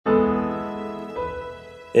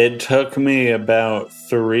It took me about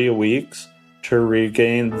 3 weeks to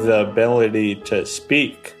regain the ability to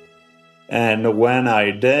speak. And when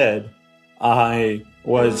I did, I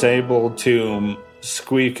was able to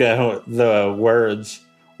squeak out the words,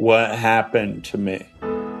 "What happened to me?"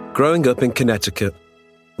 Growing up in Connecticut,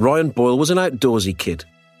 Ryan Boyle was an outdoorsy kid.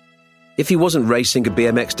 If he wasn't racing a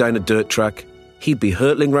BMX down a dirt track, he'd be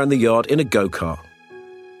hurtling around the yard in a go-kart.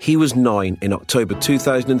 He was 9 in October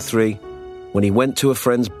 2003 when he went to a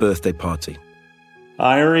friend's birthday party.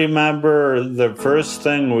 I remember the first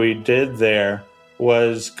thing we did there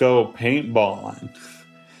was go paintballing.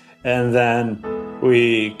 And then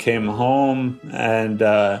we came home and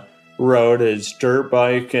rode his dirt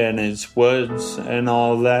bike in his woods and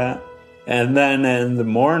all that. And then in the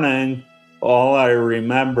morning, all I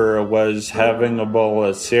remember was having a bowl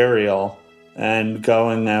of cereal and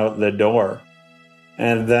going out the door.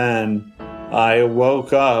 And then I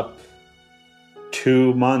woke up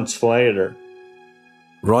 2 months later.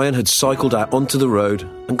 Ryan had cycled out onto the road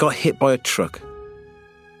and got hit by a truck.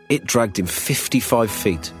 It dragged him 55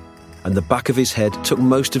 feet, and the back of his head took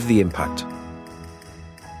most of the impact.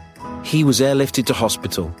 He was airlifted to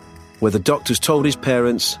hospital, where the doctors told his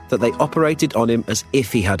parents that they operated on him as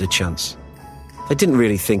if he had a chance. They didn't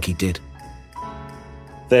really think he did.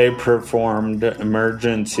 They performed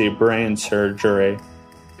emergency brain surgery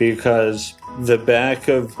because the back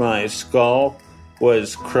of my skull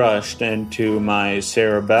was crushed into my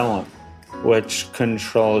cerebellum, which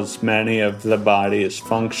controls many of the body's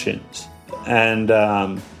functions. And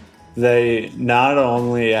they not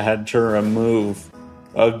only had to remove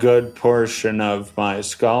a good portion of my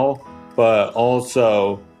skull, but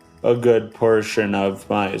also a good portion of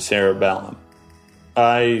my cerebellum.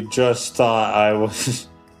 I just thought I was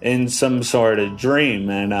in some sort of dream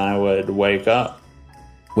and I would wake up.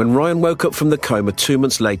 When Ryan woke up from the coma 2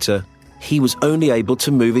 months later, he was only able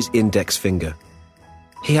to move his index finger.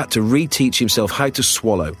 He had to reteach himself how to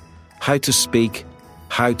swallow, how to speak,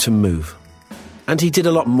 how to move. And he did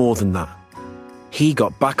a lot more than that. He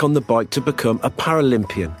got back on the bike to become a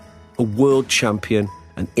Paralympian, a world champion,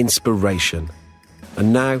 an inspiration.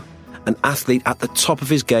 And now, an athlete at the top of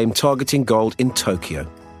his game targeting gold in Tokyo.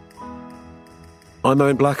 I'm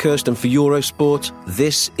Owen Blackhurst, and for Eurosport,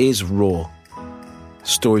 this is Raw.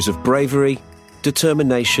 Stories of bravery,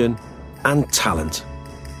 determination, and talent.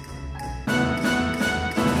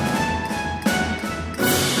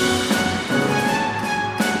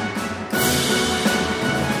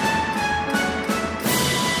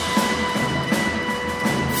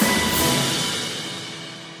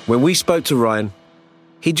 When we spoke to Ryan,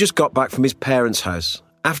 he'd just got back from his parents' house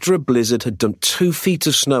after a blizzard had dumped 2 feet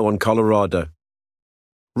of snow on Colorado.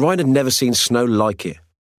 Ryan had never seen snow like it,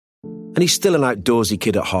 and he's still an outdoorsy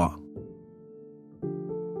kid at heart.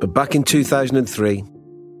 But back in 2003,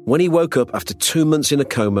 when he woke up after 2 months in a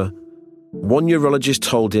coma, one neurologist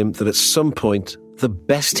told him that at some point, the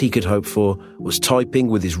best he could hope for was typing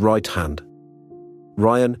with his right hand.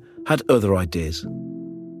 Ryan had other ideas.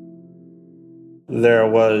 There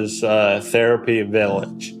was a therapy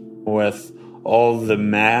village with all the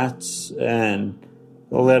mats and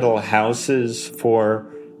little houses for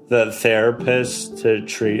the therapists to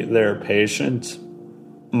treat their patients.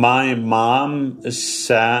 My mom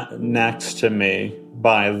sat next to me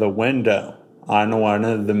by the window on one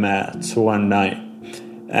of the mats one night,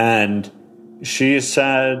 and she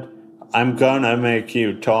said, "I'm gonna make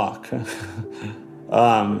you talk."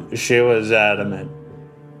 She was adamant.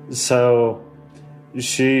 So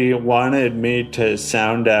she wanted me to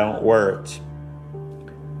sound out words.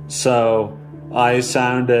 So I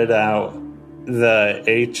sounded out the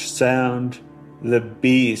H sound, the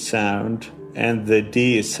B sound, and the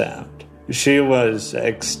D sound. She was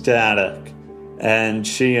ecstatic, and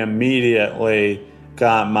she immediately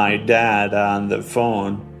got my dad on the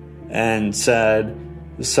phone and said,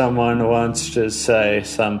 "Someone wants to say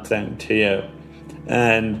something to you."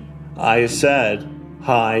 And I said,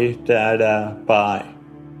 "Hi, Dada, bye."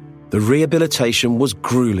 The rehabilitation was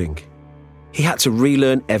grueling. He had to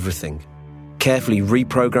relearn everything, carefully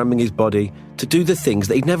reprogramming his body to do the things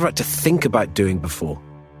that he'd never had to think about doing before.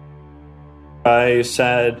 I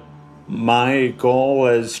said, my goal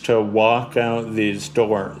is to walk out these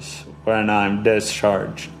doors when I'm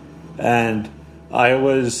discharged. And I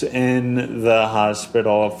was in the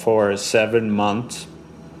hospital for 7 months.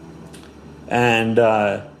 And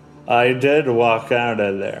I did walk out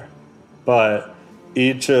of there. But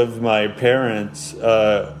each of my parents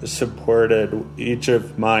supported each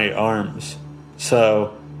of my arms.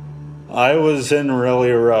 So I was in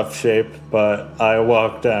really rough shape, but I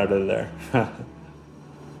walked out of there.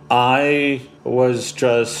 I was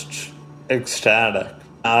just ecstatic.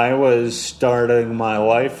 I was starting my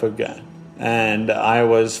life again, and I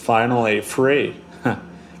was finally free.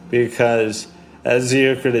 Because, as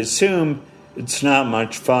you could assume, it's not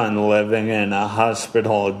much fun living in a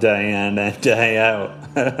hospital day in and day out.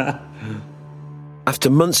 After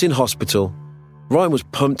months in hospital, Ryan was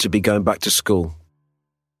pumped to be going back to school.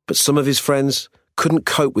 But some of his friends couldn't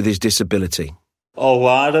cope with his disability. A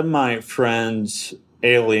lot of my friends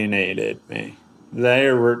alienated me. They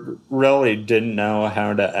really didn't know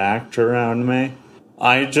how to act around me.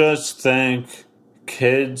 I just think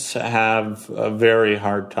kids have a very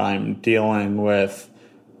hard time dealing with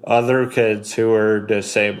other kids who are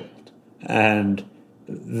disabled. And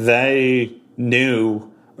they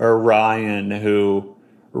knew Orion, who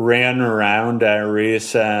ran around at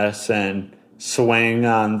recess and swing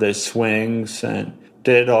on the swings and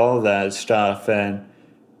did all that stuff. And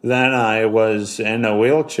then I was in a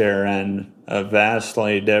wheelchair and a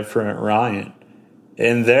vastly different Ryan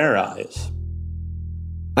in their eyes.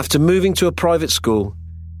 After moving to a private school,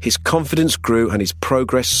 his confidence grew and his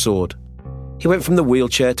progress soared. He went from the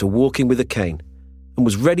wheelchair to walking with a cane and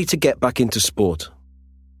was ready to get back into sport.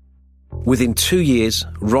 Within 2 years,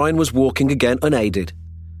 Ryan was walking again unaided,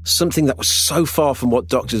 something that was so far from what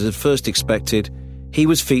doctors had first expected. He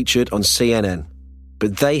was featured on CNN,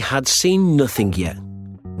 but they had seen nothing yet.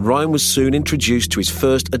 Ryan was soon introduced to his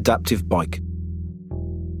first adaptive bike.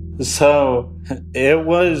 So, it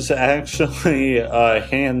was actually a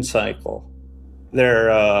hand cycle. They're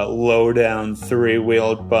a low-down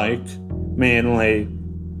 3-wheeled bike, mainly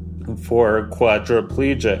for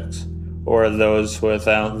quadriplegics, or those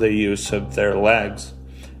without the use of their legs.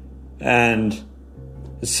 And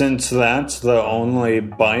since that's the only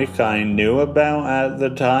bike I knew about at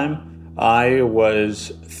the time, I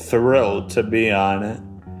was thrilled to be on it.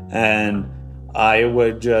 And I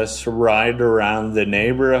would just ride around the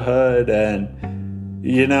neighborhood and,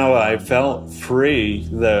 I felt free,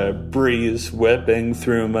 the breeze whipping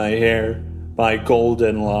through my hair, my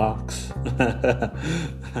golden locks.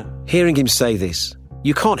 Hearing him say this,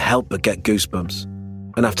 you can't help but get goosebumps.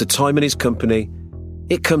 And after time in his company,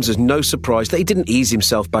 it comes as no surprise that he didn't ease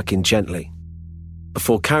himself back in gently.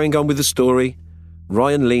 Before carrying on with the story,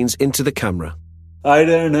 Ryan leans into the camera. I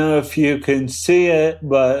don't know if you can see it,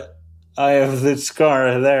 but I have the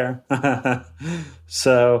scar there.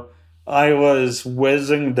 So I was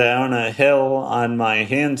whizzing down a hill on my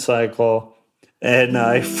hand cycle, and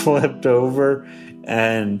I flipped over,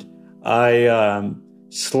 and I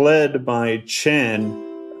slid my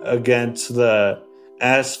chin against the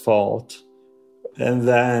asphalt. And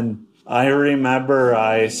then I remember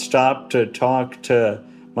I stopped to talk to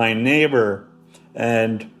my neighbor,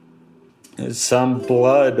 and some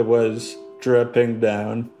blood was dripping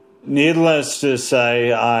down. Needless to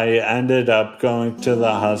say, I ended up going to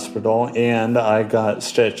the hospital and I got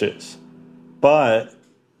stitches. But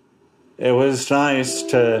it was nice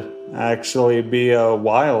to actually be a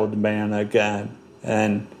wild man again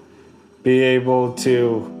and be able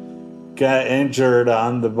to get injured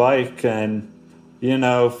on the bike and,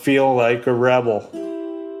 feel like a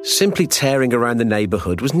rebel. Simply tearing around the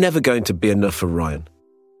neighbourhood was never going to be enough for Ryan.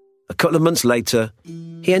 A couple of months later,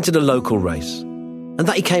 he entered a local race. And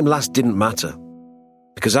that he came last didn't matter,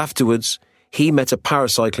 because afterwards he met a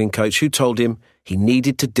paracycling coach who told him he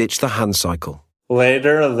needed to ditch the hand cycle.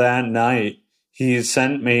 Later that night, he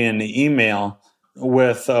sent me an email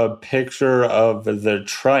with a picture of the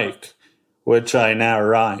trike, which I now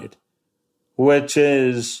ride, which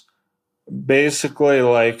is basically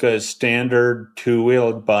like a standard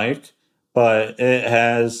 2-wheeled bike, but it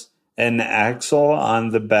has an axle on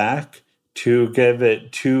the back to give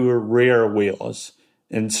it 2 rear wheels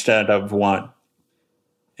instead of 1.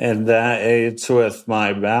 And that aids with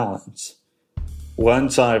my balance.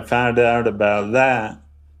 Once I found out about that,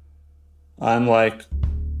 I'm like,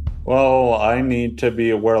 well, I need to be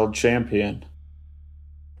a world champion.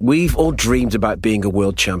 We've all dreamed about being a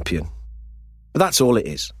world champion. But that's all it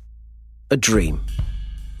is. A dream.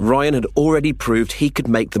 Ryan had already proved he could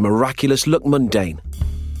make the miraculous look mundane.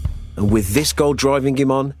 And with this goal driving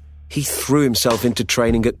him on, he threw himself into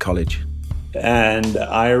training at college. And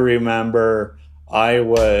I remember I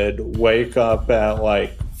would wake up at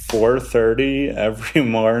 4:30 every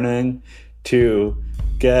morning to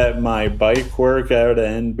get my bike workout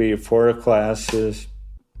in before classes.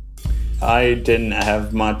 I didn't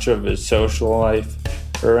have much of a social life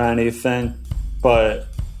or anything, but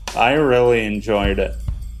I really enjoyed it.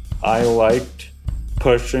 I liked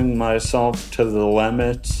pushing myself to the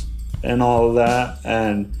limits and all that,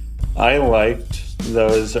 and I liked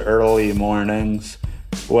those early mornings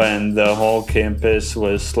when the whole campus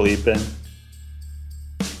was sleeping.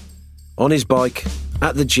 On his bike,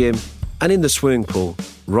 At the gym and in the swimming pool,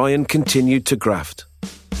 Ryan continued to graft.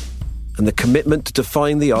 And the commitment to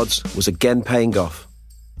defying the odds was again paying off.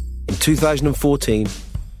 In 2014,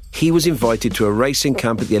 he was invited to a racing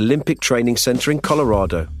camp at the Olympic Training Center in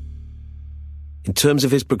Colorado. In terms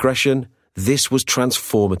of his progression, this was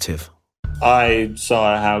transformative. I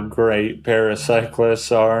saw how great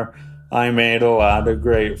paracyclists are. I made a lot of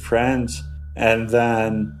great friends. And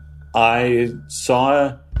then I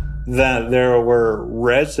saw that there were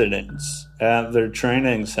residents at their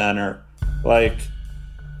training center, like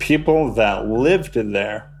people that lived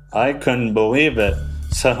there. I couldn't believe it.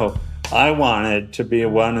 So I wanted to be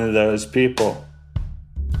one of those people.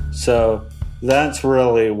 So that's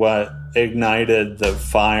really what ignited the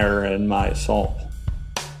fire in my soul.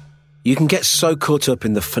 You can get so caught up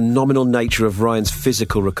in the phenomenal nature of Ryan's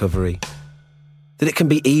physical recovery that it can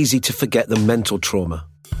be easy to forget the mental trauma.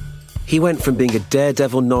 He went from being a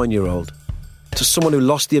daredevil 9-year-old to someone who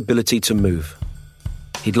lost the ability to move.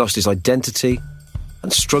 He'd lost his identity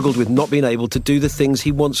and struggled with not being able to do the things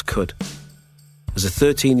he once could. As a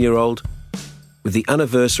 13-year-old, with the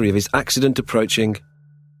anniversary of his accident approaching,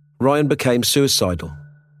 Ryan became suicidal.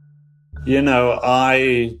 You know,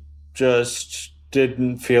 I just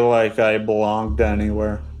didn't feel like I belonged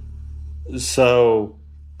anywhere. So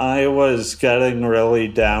I was getting really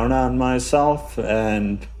down on myself,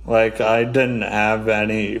 and I didn't have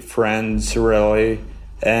any friends really,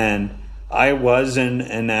 and I wasn't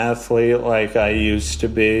an athlete like I used to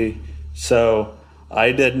be, so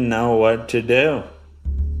I didn't know what to do.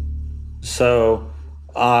 So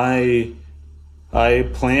I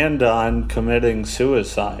planned on committing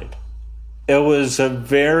suicide. It was a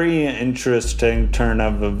very interesting turn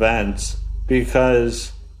of events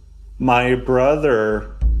because my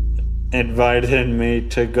brother invited me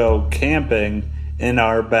to go camping in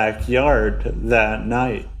our backyard that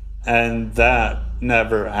night, and that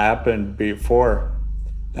never happened before.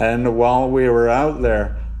 And while we were out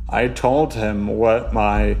there, I told him what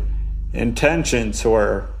my intentions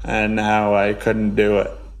were and how I couldn't do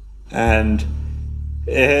it. And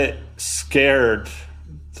it scared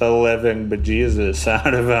the living bejesus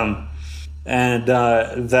out of him.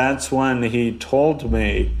 And that's when he told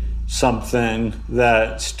me something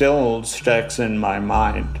that still sticks in my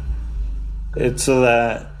mind. It's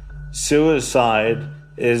that suicide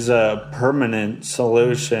is a permanent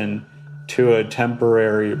solution to a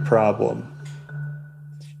temporary problem.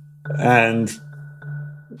 And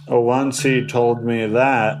once he told me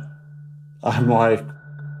that, I'm like,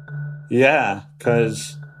 yeah,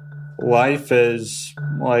 because life is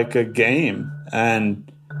like a game,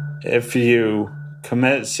 and if you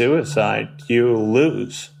commit suicide, you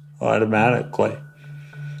lose automatically.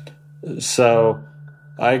 So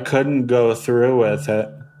I couldn't go through with it.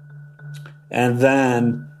 And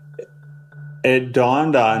then it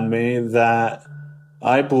dawned on me that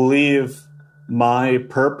I believe my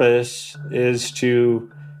purpose is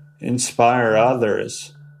to inspire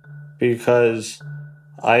others, because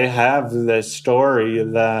I have this story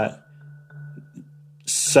that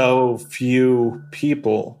so few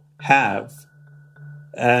people have.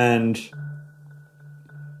 And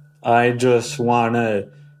I just want to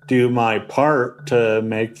do my part to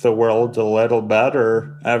make the world a little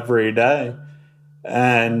better every day.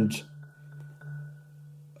 And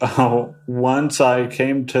once I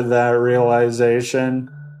came to that realization,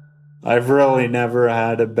 I've really never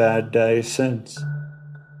had a bad day since.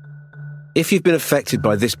 If you've been affected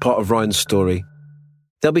by this part of Ryan's story,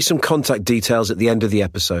 there'll be some contact details at the end of the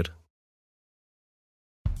episode.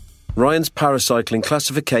 Ryan's paracycling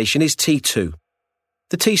classification is T2.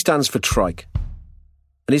 The T stands for trike,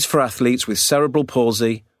 and is for athletes with cerebral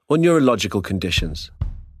palsy or neurological conditions.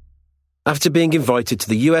 After being invited to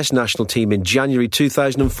the US national team in January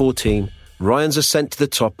 2014, Ryan's ascent to the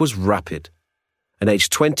top was rapid. At age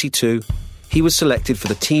 22, he was selected for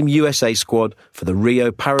the Team USA squad for the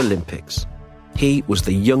Rio Paralympics. He was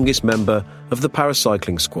the youngest member of the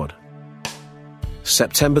paracycling squad.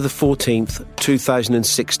 September the 14th,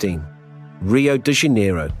 2016, Rio de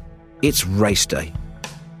Janeiro. It's race day.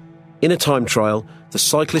 In a time trial, the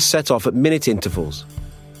cyclists set off at minute intervals.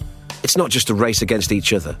 It's not just a race against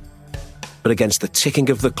each other, but against the ticking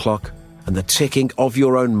of the clock and the ticking of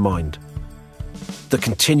your own mind. The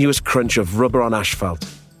continuous crunch of rubber on asphalt.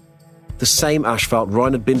 The same asphalt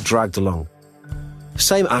Ryan had been dragged along. The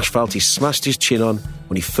same asphalt he smashed his chin on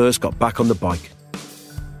when he first got back on the bike.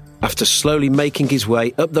 After slowly making his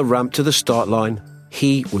way up the ramp to the start line,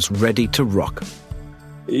 he was ready to rock.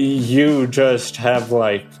 You just have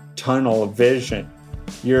tunnel vision.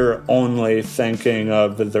 You're only thinking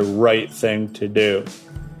of the right thing to do.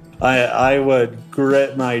 I would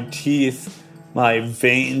grit my teeth my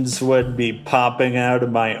veins would be popping out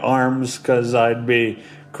of my arms because I'd be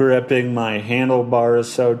gripping my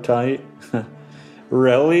handlebars so tight.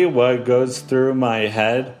 Really, what goes through my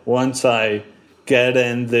head once I get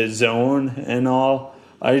in the zone and all,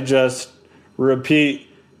 I just repeat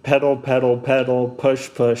pedal, pedal, pedal, push,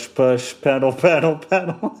 push, push, pedal, pedal,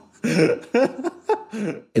 pedal.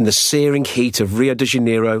 In the searing heat of Rio de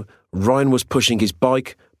Janeiro, Ryan was pushing his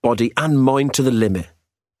bike, body and mind to the limit.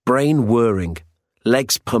 Brain whirring,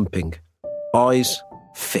 legs pumping, eyes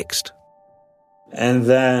fixed. And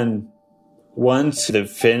then once the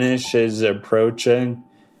finish is approaching,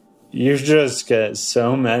 you just get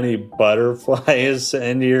so many butterflies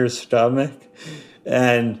in your stomach.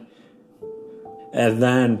 And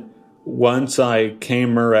then once I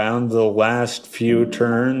came around the last few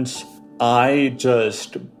turns, I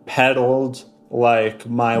just pedaled like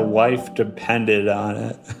my life depended on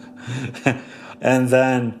it. And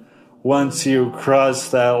then once you cross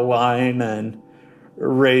that line and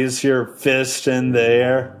raise your fist in the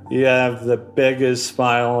air, you have the biggest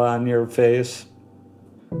smile on your face.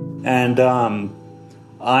 And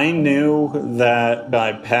I knew that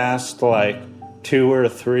I passed like 2 or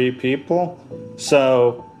 3 people,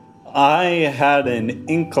 so I had an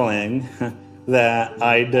inkling that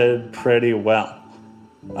I did pretty well.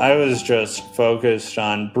 I was just focused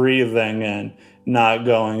on breathing and not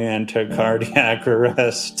going into cardiac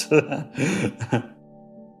arrest.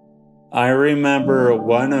 I remember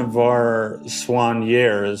one of our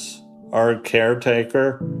soigneurs, our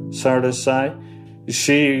caretaker, so to say,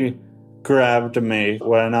 she grabbed me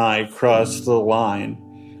when I crossed the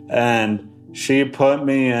line, and she put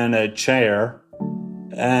me in a chair,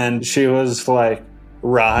 and she was like,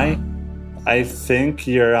 "Rye, I think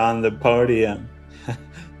you're on the podium."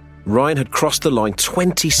 Ryan had crossed the line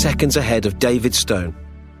 20 seconds ahead of David Stone,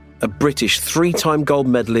 a British 3-time gold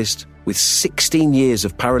medalist with 16 years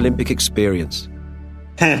of Paralympic experience.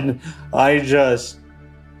 And I just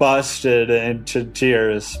busted into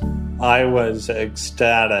tears. I was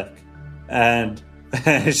ecstatic. And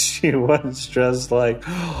she was just like,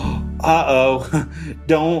 "Uh-oh,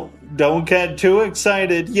 don't get too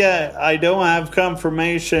excited yet. I don't have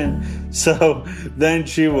confirmation." So then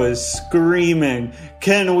she was screaming,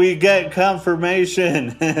 "Can we get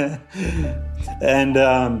confirmation?" And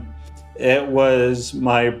it was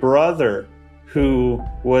my brother, who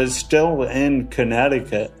was still in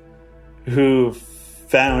Connecticut, who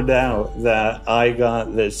found out that I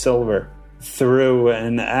got the silver through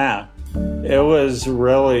an app. It was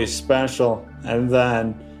really special. And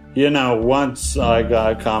then, once I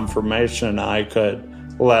got confirmation, I could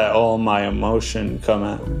let all my emotion come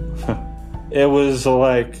out. It was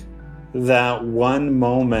like that one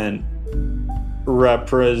moment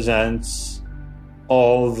represents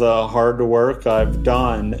all the hard work I've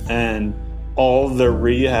done and all the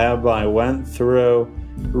rehab I went through,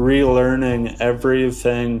 relearning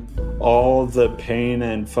everything, all the pain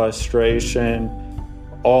and frustration,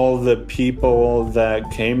 all the people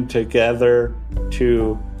that came together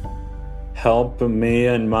to help me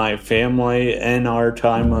and my family in our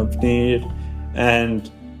time of need. And,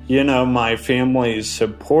 my family's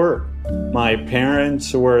support. My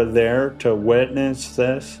parents were there to witness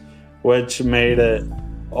this, which made it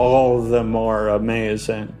all the more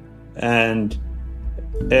amazing. And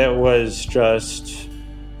it was just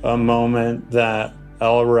a moment that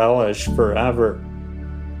I'll relish forever.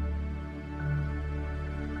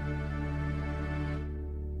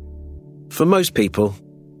 For most people,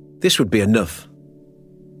 this would be enough.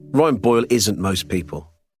 Ryan Boyle isn't most people.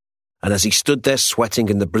 And as he stood there sweating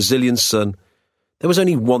in the Brazilian sun, there was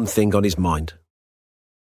only one thing on his mind.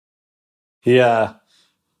 Yeah,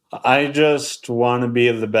 I just want to be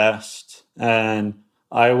the best, and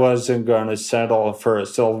I wasn't going to settle for a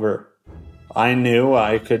silver. I knew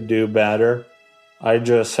I could do better. I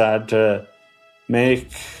just had to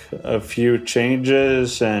make a few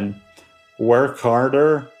changes and work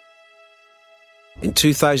harder. In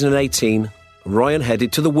 2018, Ryan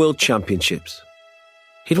headed to the World Championships.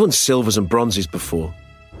 He'd won silvers and bronzes before,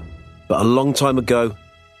 but a long time ago,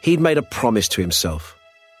 he'd made a promise to himself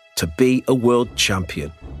to be a world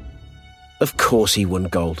champion. Of course he won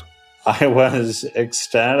gold. I was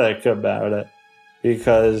ecstatic about it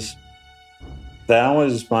because that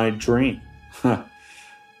was my dream.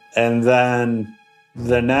 And then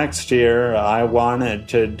the next year, I wanted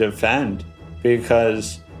to defend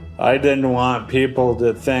because I didn't want people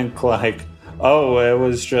to think like, oh, it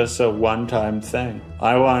was just a one-time thing.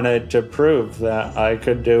 I wanted to prove that I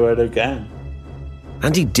could do it again.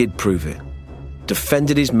 And he did prove it.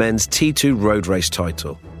 Defended his men's T2 road race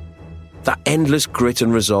title. That endless grit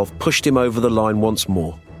and resolve pushed him over the line once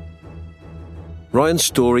more. Ryan's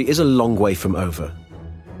story is a long way from over.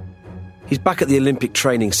 He's back at the Olympic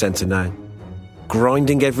Training Centre now,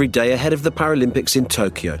 grinding every day ahead of the Paralympics in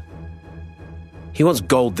Tokyo. He wants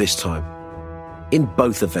gold this time, in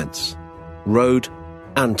both events, road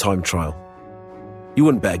and time trial. You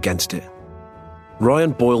wouldn't bet against it.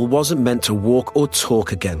 Ryan Boyle wasn't meant to walk or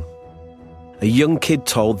talk again. A young kid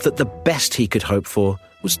told that the best he could hope for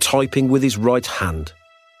was typing with his right hand.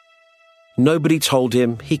 Nobody told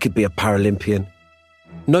him he could be a Paralympian.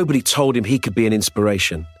 Nobody told him he could be an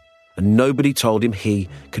inspiration. And nobody told him he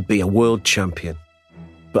could be a world champion.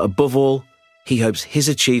 But above all, he hopes his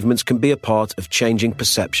achievements can be a part of changing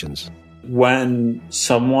perceptions. When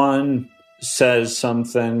someone says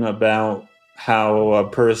something about how a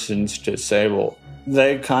person's disabled,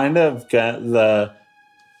 they kind of get the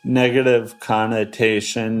negative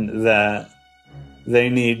connotation that they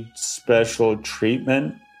need special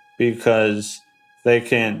treatment because they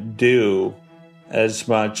can't do as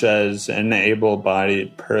much as an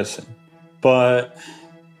able-bodied person. But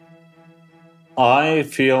I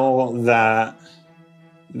feel that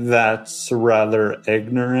that's rather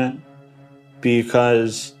ignorant,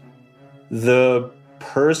 because the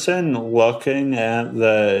person looking at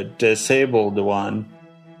the disabled one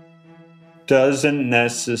doesn't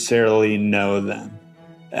necessarily know them.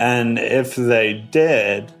 And if they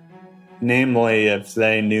did, namely if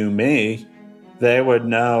they knew me, they would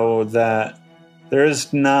know that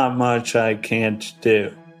there's not much I can't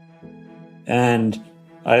do. And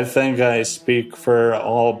I think I speak for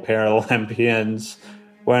all Paralympians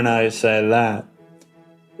when I say that.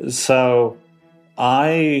 So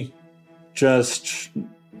I just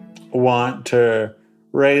want to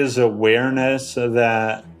raise awareness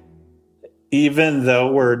that even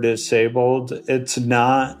though we're disabled, it's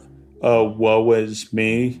not a woe is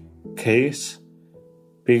me case,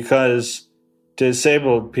 because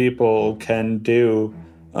disabled people can do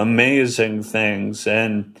amazing things,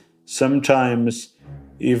 and sometimes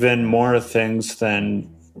even more things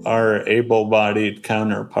than our able-bodied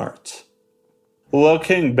counterparts.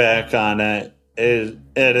 Looking back on it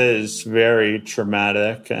is very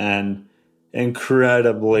traumatic and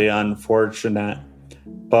incredibly unfortunate.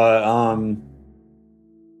 But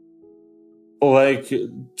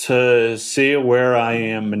to see where I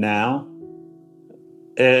am now,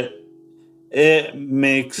 it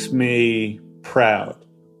makes me proud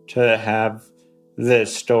to have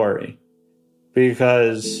this story,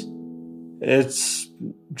 because it's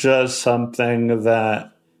just something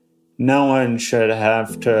that no one should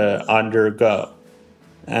have to undergo.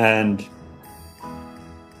 And,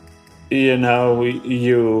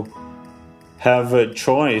 you have a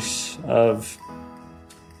choice of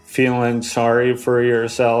feeling sorry for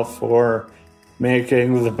yourself or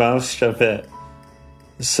making the most of it.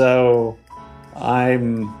 So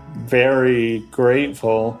I'm very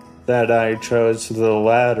grateful that I chose the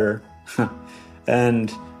latter.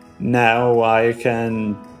 And now I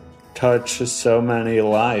can touch so many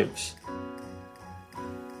lives.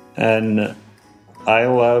 And I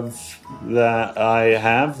love that I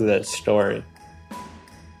have this story.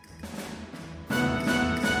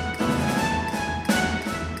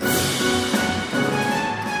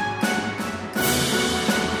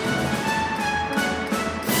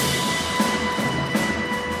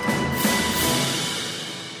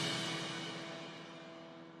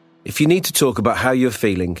 If you need to talk about how you're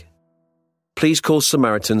feeling, please call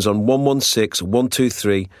Samaritans on 116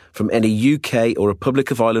 123 from any UK or Republic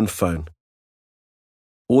of Ireland phone.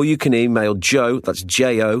 Or you can email Joe, that's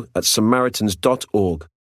J-O, at samaritans.org.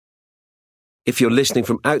 If you're listening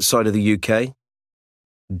from outside of the UK,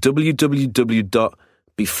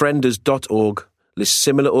 www.befrienders.org lists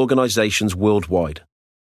similar organisations worldwide.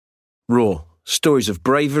 Raw. Stories of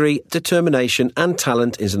bravery, determination and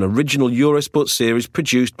talent is an original Eurosport series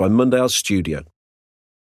produced by Mondial Studio.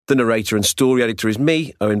 The narrator and story editor is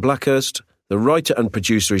me, Owen Blackhurst. The writer and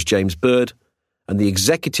producer is James Bird. And the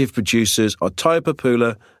executive producers are Taya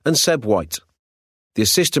Papula and Seb White. The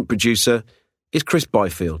assistant producer is Chris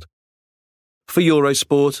Byfield. For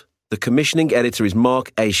Eurosport, the commissioning editor is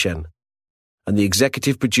Mark Aishen. And the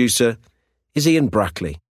executive producer is Ian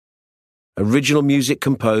Brackley. Original music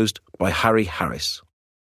composed by Harry Harris.